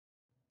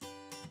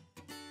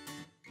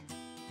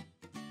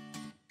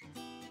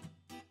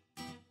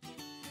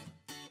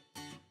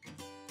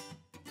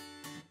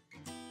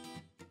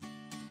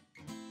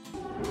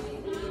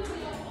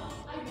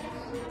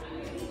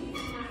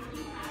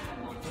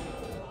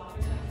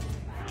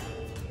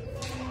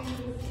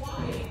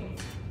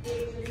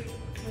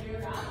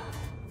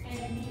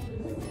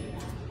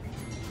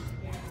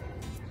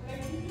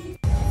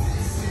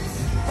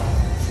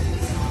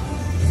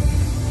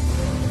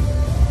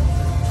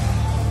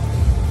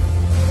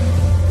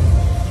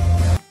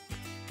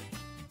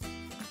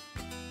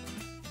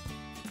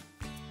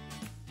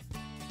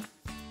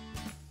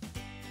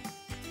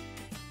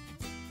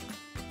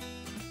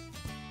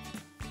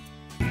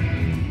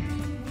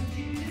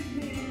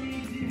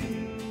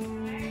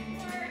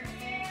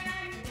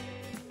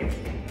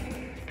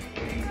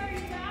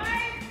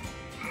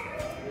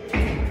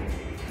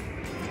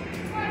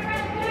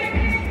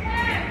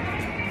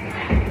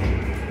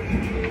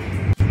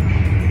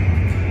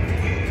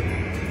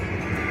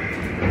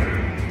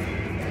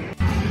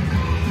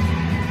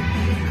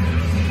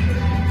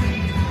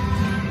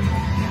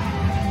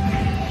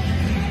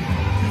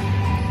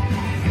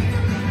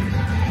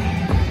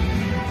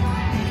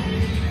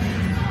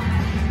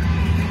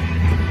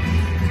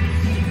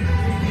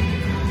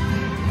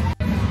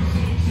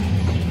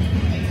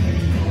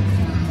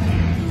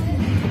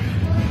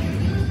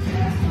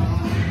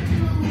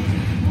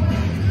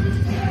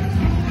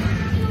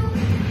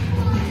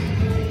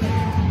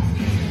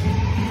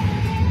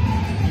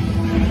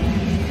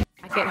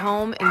Get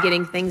home and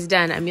getting things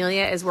done.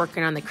 Amelia is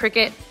working on the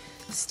Cricut.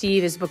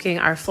 Steve is booking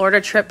our Florida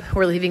trip.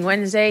 We're leaving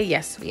Wednesday.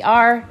 Yes, we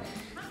are.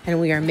 And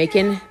we are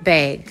making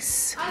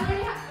bags.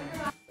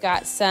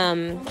 Got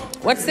some,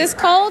 what's this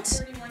called?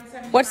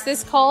 What's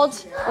this called?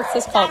 What's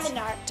this called?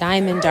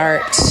 Diamond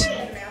Art.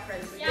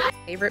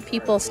 Favorite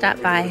people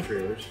stop by.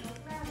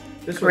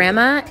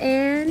 Grandma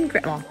and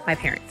well, my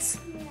parents.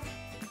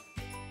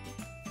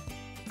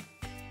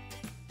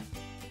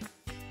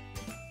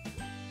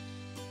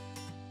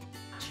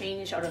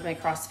 Change out of my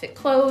CrossFit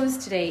clothes.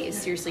 Today is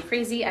seriously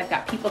crazy. I've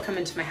got people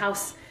coming to my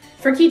house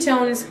for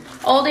ketones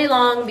all day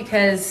long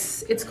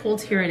because it's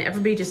cold here and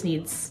everybody just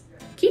needs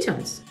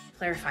ketones.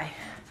 Clarify.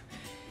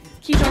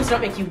 Ketones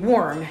don't make you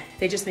warm.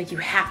 They just make you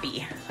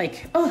happy.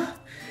 Like, oh,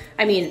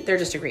 I mean, they're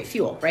just a great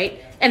fuel,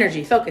 right?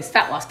 Energy, focus,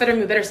 fat loss, better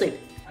mood, better sleep.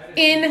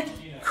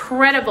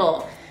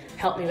 Incredible.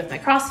 Helped me with my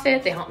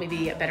CrossFit. They helped me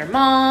be a better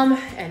mom.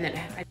 And then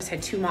I just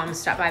had 2 moms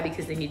stop by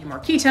because they needed more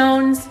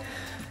ketones.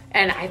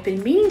 And I've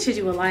been meaning to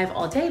do a live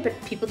all day, but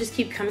people just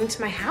keep coming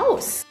to my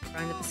house.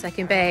 On to the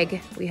second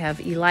bag, we have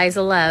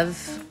Eliza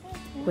Love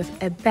with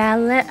a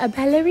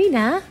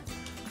ballerina.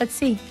 Let's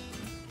see.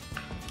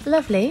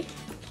 Lovely.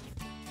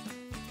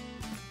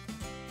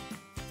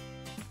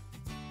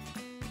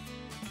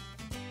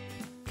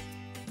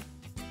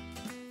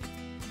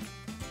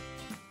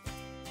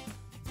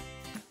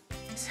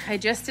 I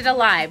just did a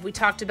live. We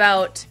talked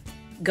about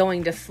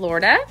going to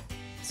Florida.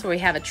 So we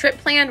have a trip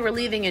planned. We're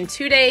leaving in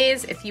 2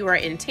 days. If you are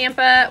in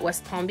Tampa,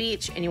 West Palm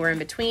Beach, anywhere in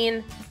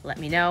between, let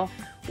me know.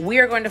 We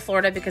are going to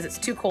Florida because it's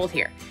too cold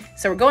here.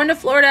 So we're going to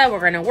Florida. We're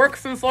going to work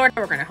from Florida.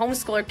 We're going to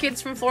homeschool our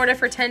kids from Florida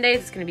for 10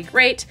 days. It's going to be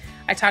great.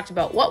 I talked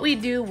about what we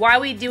do, why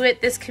we do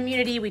it, this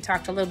community. We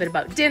talked a little bit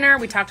about dinner.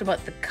 We talked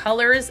about the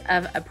colors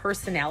of a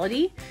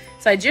personality.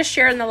 So I just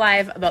shared in the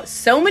live about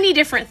so many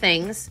different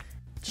things.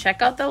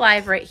 Check out the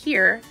live right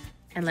here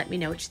and let me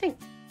know what you think.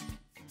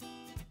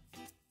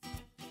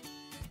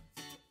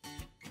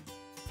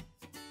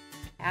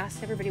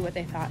 Asked everybody what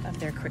they thought of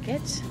their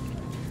Cricut.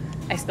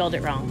 I spelled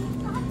it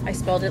wrong. I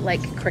spelled it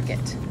like cricket.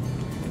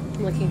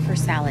 I'm looking for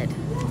salad.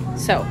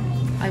 So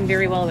I'm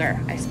very well aware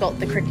I spelled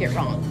the Cricut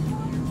wrong,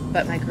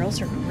 but my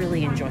girls are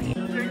really enjoying it.